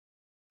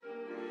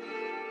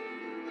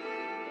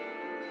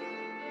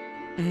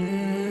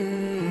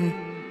Bang!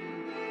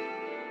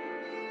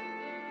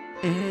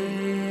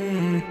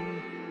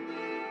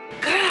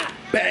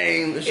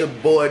 It's your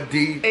boy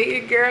D. And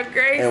your girl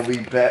Grace. And we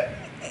back.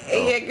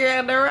 And your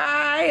girl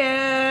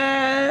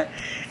Naraya.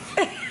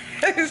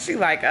 She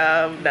like,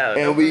 no.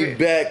 And we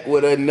back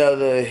with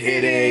another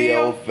hit in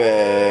your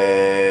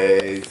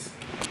face.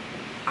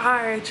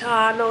 Alright, y'all.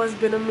 I know it's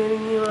been a minute,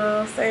 you know what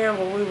I'm saying?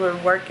 But we've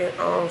been working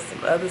on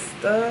some other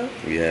stuff.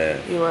 Yeah.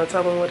 You want to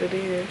tell them what it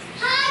is?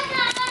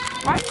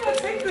 Why you gotta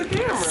take the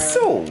camera?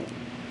 So,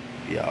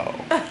 y'all.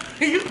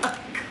 You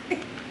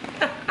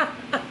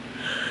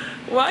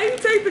why you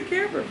take the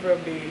camera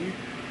from me?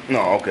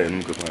 No, okay, let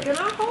me go playing. Can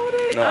I hold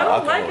it? No, I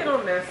don't like hold it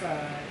on that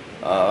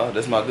side.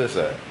 That's my good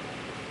side.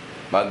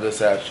 My good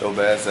side, your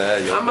bad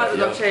side. I'm about to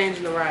go change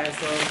the ride,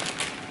 so.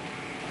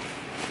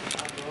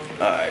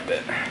 Alright,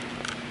 bet.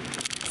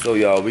 So,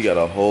 y'all, we got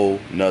a whole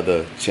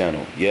nother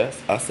channel.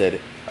 Yes, I said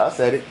it. I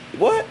said it.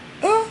 What?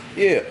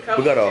 Yeah.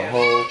 We got a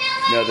whole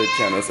nother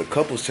channel. It's a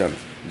couples channel.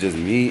 Just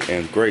me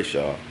and Grace,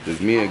 y'all.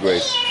 Just me and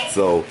Grace.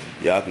 So,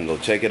 y'all can go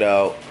check it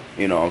out.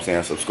 You know what I'm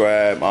saying?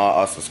 Subscribe.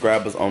 Our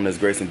subscribers on this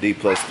Grace&Dee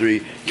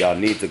 +3. Y'all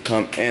need to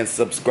come and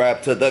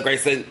subscribe to the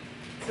Grace and...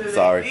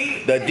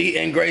 Sorry. The D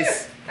and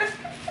Grace.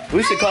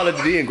 We should call it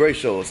the D and Grace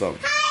show or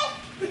something.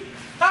 You want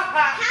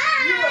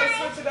to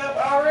switch it up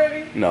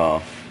already?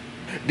 No.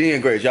 D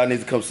and Grace. Y'all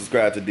need to come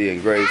subscribe to D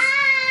and Grace.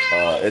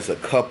 It's a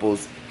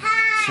couples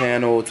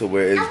channel to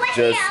where it's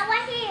just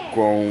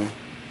grown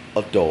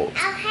adults.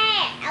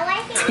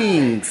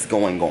 Teens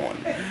going on.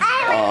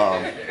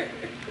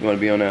 You want to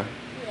be on there?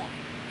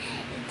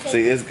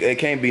 See, it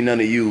can't be none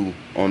of you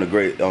on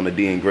the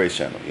D and Grace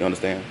channel. You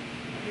understand?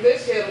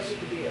 This channel she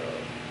could be on.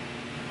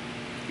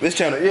 This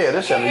channel, yeah,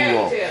 this channel you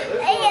on.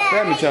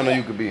 Family channel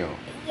you could be on.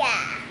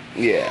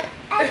 Yeah.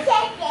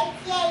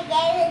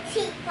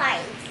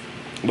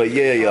 But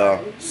yeah,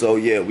 y'all. So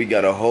yeah, we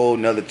got a whole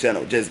nother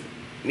channel, just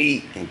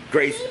me and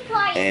Grace,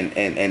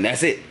 and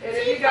that's it. And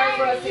if you guys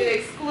want to see the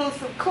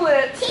exclusive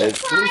clips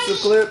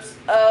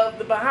of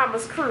the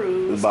Bahamas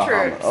cruise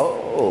trips,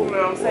 oh, you know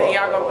what I'm saying?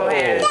 Y'all gonna go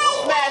ahead and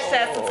smash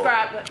that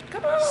subscribe button.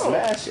 Come on,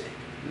 smash it.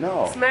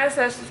 No, smash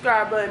that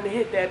subscribe button and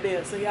hit that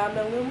bell so y'all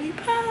know when we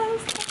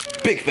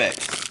post. Big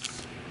facts.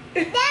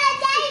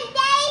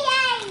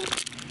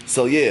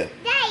 So yeah,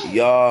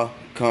 y'all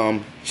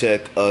come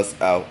check us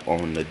out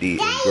on the D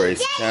and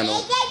Grace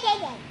channel.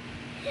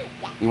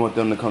 You want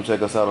them to come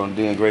check us out on the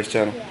D and Grace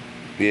channel?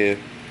 Yeah.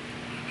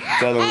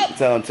 Tell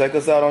them check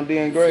us out on D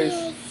and Grace.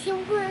 I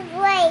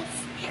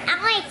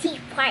want tea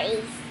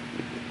parties.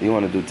 You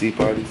want to do tea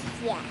parties?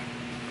 Yeah.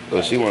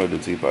 Oh, she want to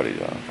do tea parties,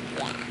 y'all.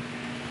 Yeah.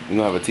 You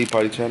gonna have a tea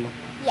party channel?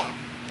 Yeah.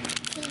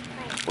 Tea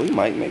party. We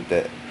might make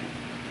that.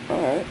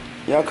 All right.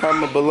 Y'all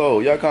comment below.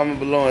 Y'all comment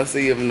below and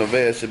see if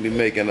Nevaeh should be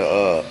making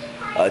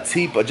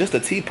just a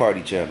tea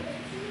party channel.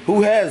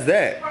 Who has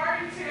that?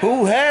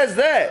 Who has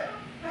that?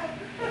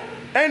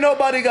 Ain't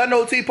nobody got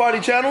no tea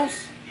party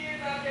channels.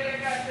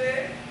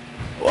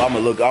 Well, I'm a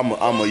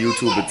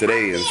YouTube it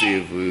today and see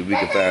if we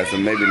can find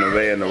some. Maybe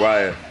Nevaeh and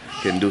Naraya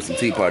can do some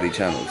tea party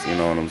channels. You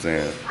know what I'm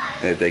saying?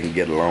 And if they can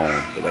get along,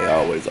 because they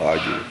always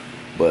argue.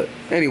 But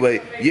anyway,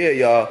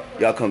 yeah,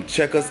 y'all come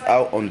check us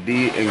out on the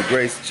D and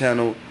Grace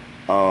channel.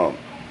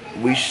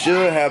 We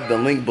should have the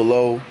link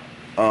below,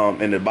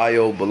 in the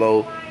bio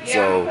below.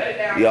 So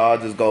y'all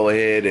just go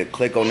ahead and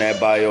click on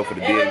that bio for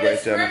the D and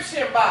Grace channel.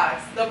 Description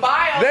box. The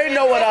bio. They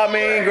know what I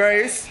mean,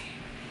 Grace.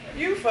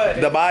 You funny.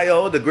 The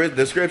bio, the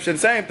description,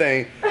 same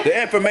thing.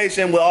 The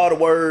information with all the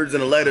words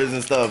and the letters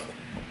and stuff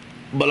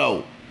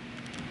below,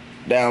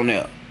 down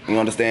there. You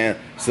understand?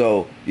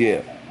 So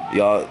yeah,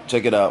 y'all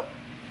check it out,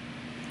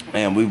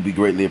 and we would be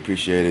greatly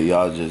appreciated.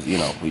 Y'all just, you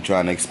know, we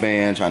trying to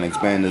expand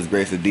this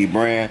Grace&Dee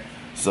brand.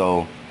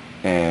 So,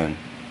 and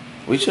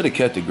we should have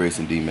kept it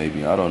Grace&Dee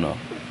maybe. I don't know.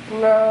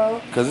 No.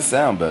 Cause it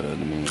sound better to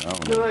me. I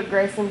don't know. Do it,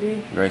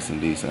 Grace&Dee.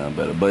 Grace&Dee sound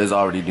better, but it's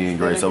already D and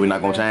Grace, so we're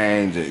not gonna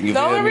change it. The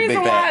only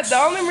reason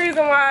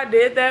why I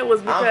did that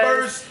was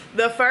because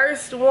the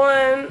first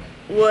one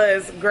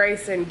was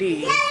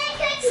Grace&Dee.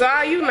 So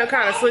I, you know,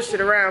 kind of switched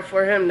it around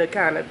for him to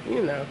kind of,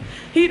 you know,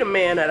 he the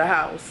man of the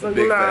house. So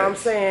you know what I'm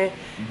saying?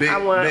 I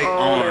went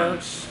on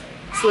and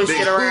switched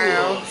it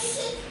around.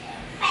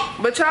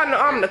 But y'all know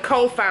I'm the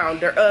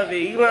co-founder of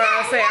it. You know what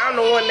I'm saying? I'm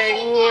the one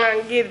that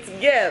want to get it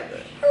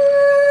together.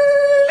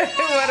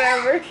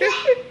 Whatever. Hey,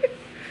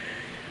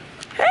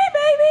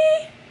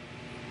 baby.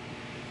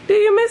 Do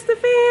you miss the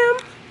fam?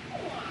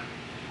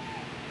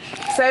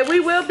 Say we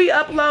will be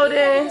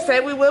uploading.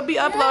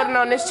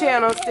 On this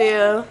channel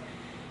still.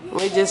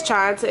 We're just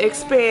trying to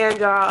expand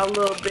y'all a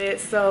little bit.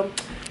 So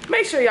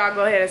make sure y'all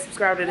go ahead and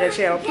subscribe to that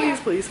channel. Please,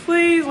 please,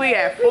 please. We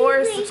have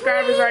 4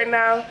 subscribers right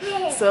now.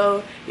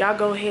 So y'all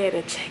go ahead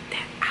and check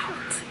that out.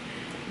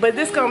 But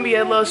this gonna be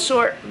a little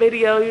short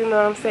video, you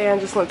know what I'm saying?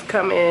 I just want to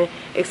come in,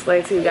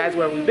 explain to you guys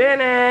where we've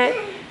been at,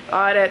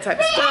 all that type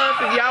of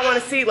stuff. If y'all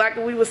want to see, like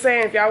we were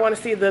saying, if y'all want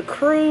to see the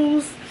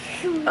cruise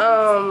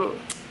vlog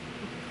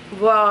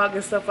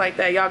and stuff like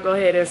that, y'all go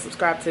ahead and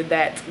subscribe to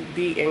that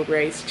D and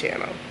Grace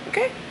channel.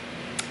 Okay?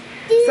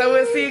 So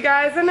we'll see you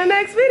guys in the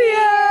next video.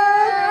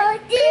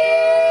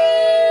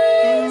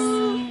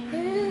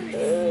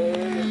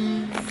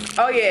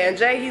 Oh yeah, and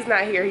Jay, he's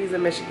not here. He's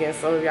in Michigan.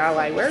 So y'all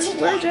like, where's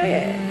Jay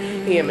at?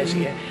 He in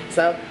Michigan.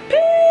 So peace.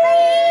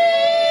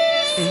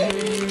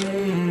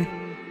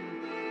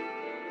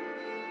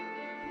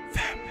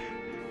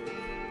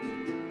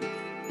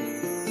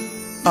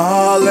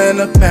 All in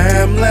the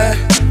family.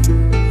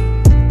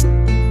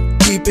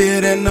 Keep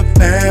it in the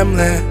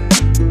family.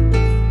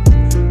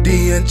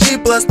 D&G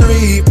plus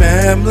 3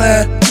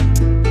 family.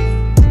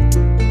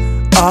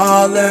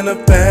 All in the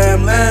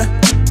family.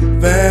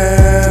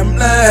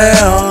 Family.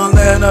 All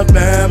in the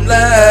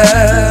family.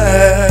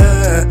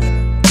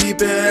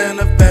 Keep it in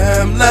the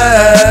family.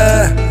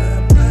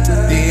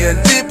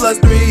 D&G plus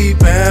 3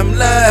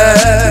 family.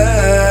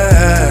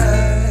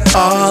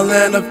 All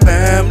in the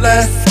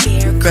family.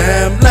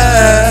 Family.